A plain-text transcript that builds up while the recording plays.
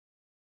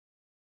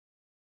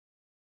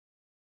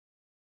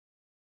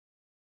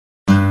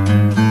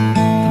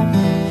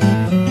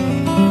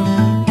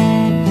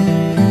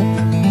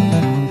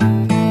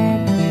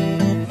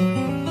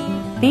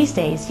These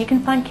days, you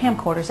can find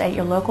camcorders at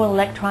your local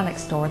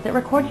electronics store that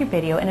record your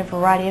video in a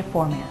variety of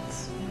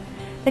formats.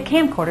 The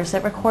camcorders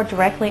that record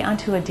directly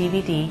onto a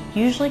DVD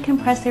usually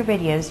compress their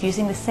videos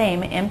using the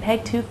same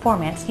MPEG-2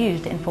 formats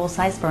used in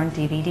full-size burned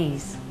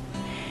DVDs.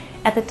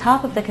 At the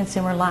top of the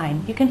consumer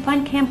line, you can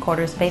find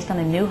camcorders based on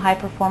the new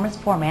high-performance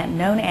format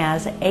known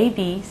as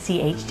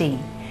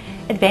AVCHD,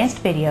 Advanced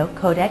Video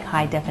Codec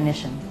High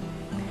Definition.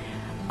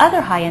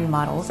 Other high-end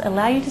models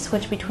allow you to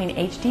switch between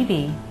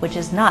HDV, which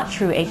is not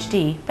true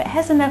HD but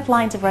has enough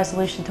lines of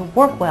resolution to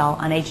work well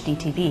on HD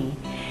TV,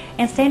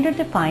 and standard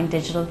defined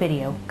digital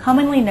video,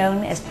 commonly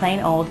known as plain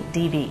old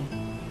DV.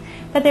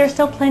 But there are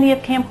still plenty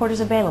of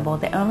camcorders available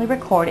that only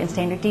record in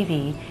standard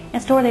DV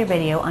and store their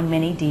video on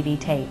mini DV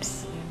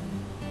tapes.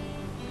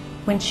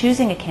 When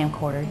choosing a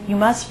camcorder, you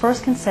must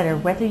first consider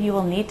whether you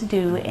will need to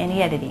do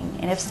any editing,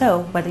 and if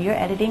so, whether your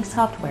editing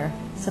software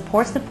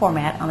supports the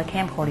format on the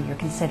camcorder you're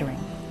considering.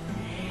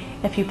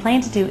 If you plan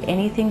to do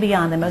anything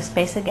beyond the most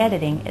basic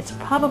editing, it's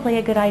probably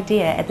a good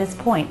idea at this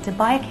point to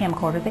buy a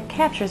camcorder that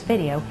captures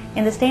video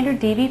in the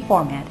standard DV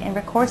format and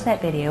records that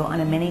video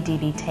on a mini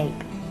DV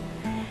tape.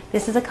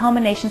 This is a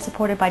combination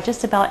supported by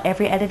just about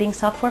every editing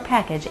software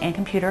package and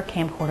computer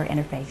camcorder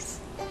interface.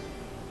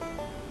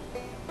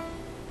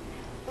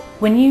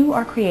 When you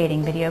are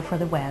creating video for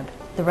the web,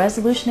 the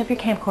resolution of your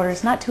camcorder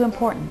is not too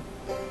important.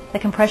 The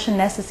compression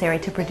necessary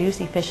to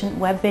produce efficient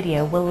web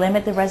video will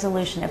limit the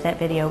resolution of that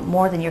video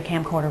more than your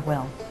camcorder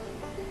will.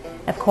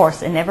 Of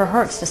course, it never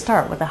hurts to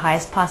start with the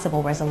highest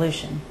possible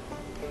resolution.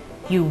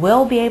 You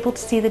will be able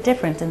to see the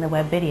difference in the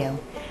web video,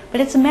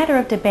 but it's a matter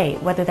of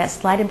debate whether that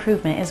slight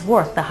improvement is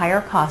worth the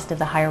higher cost of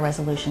the higher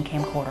resolution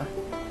camcorder.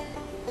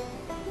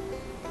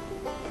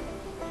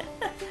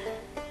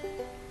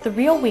 The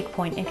real weak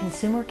point in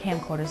consumer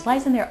camcorders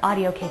lies in their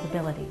audio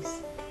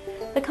capabilities.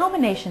 The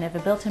combination of a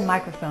built-in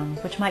microphone,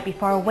 which might be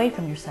far away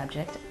from your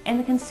subject, and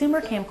the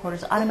consumer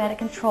camcorder's automatic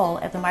control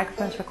of the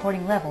microphone's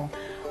recording level,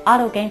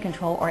 auto gain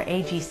control or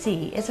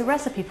AGC, is a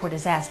recipe for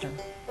disaster.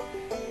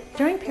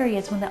 During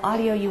periods when the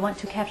audio you want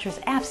to capture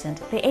is absent,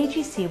 the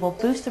AGC will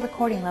boost the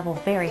recording level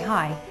very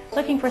high,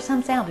 looking for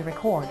some sound to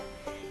record.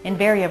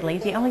 Invariably,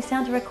 the only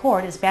sound to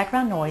record is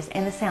background noise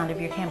and the sound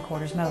of your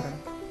camcorder's motor.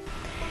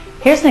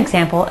 Here's an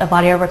example of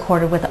audio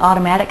recorded with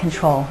automatic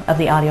control of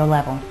the audio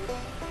level.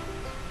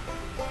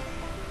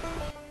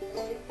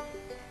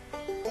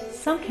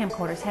 Some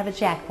camcorders have a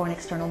jack for an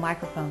external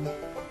microphone.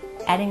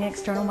 Adding an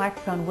external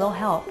microphone will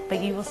help, but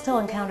you will still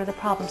encounter the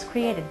problems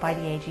created by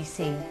the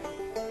AGC.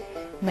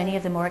 Many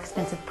of the more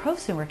expensive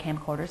prosumer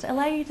camcorders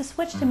allow you to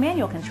switch to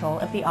manual control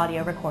of the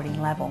audio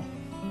recording level.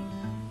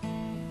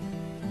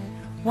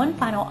 One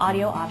final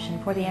audio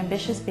option for the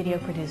ambitious video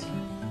producer.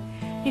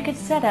 You could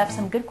set up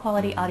some good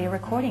quality audio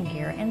recording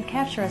gear and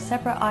capture a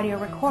separate audio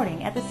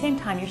recording at the same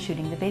time you're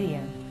shooting the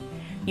video.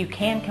 You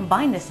can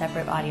combine this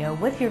separate audio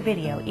with your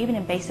video even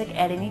in basic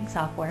editing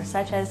software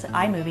such as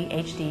iMovie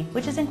HD,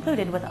 which is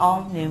included with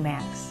all new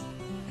Macs.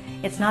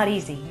 It's not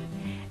easy.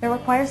 It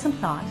requires some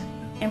thought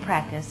and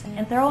practice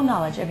and thorough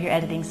knowledge of your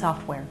editing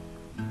software.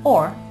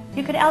 Or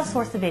you could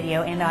outsource the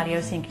video and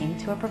audio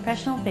syncing to a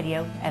professional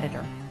video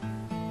editor.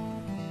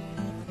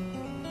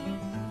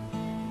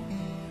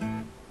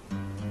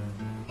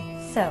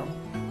 So,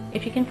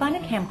 if you can find a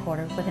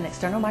camcorder with an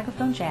external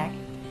microphone jack,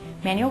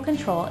 manual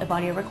control of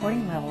audio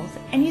recording levels,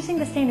 and using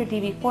the standard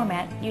DV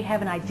format, you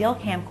have an ideal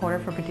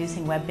camcorder for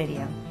producing web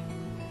video.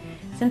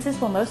 Since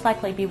this will most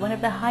likely be one of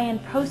the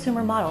high-end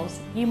prosumer models,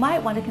 you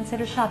might want to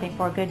consider shopping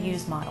for a good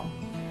used model.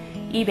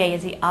 eBay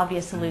is the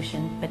obvious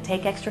solution, but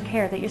take extra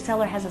care that your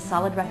seller has a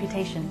solid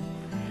reputation.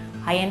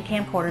 High-end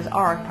camcorders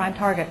are a prime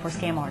target for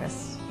scam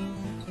artists.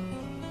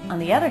 On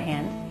the other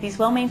hand, these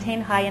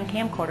well-maintained high-end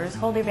camcorders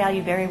hold their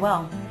value very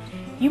well.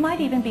 You might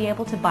even be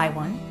able to buy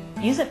one,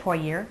 use it for a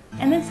year,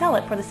 and then sell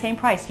it for the same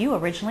price you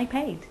originally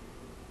paid.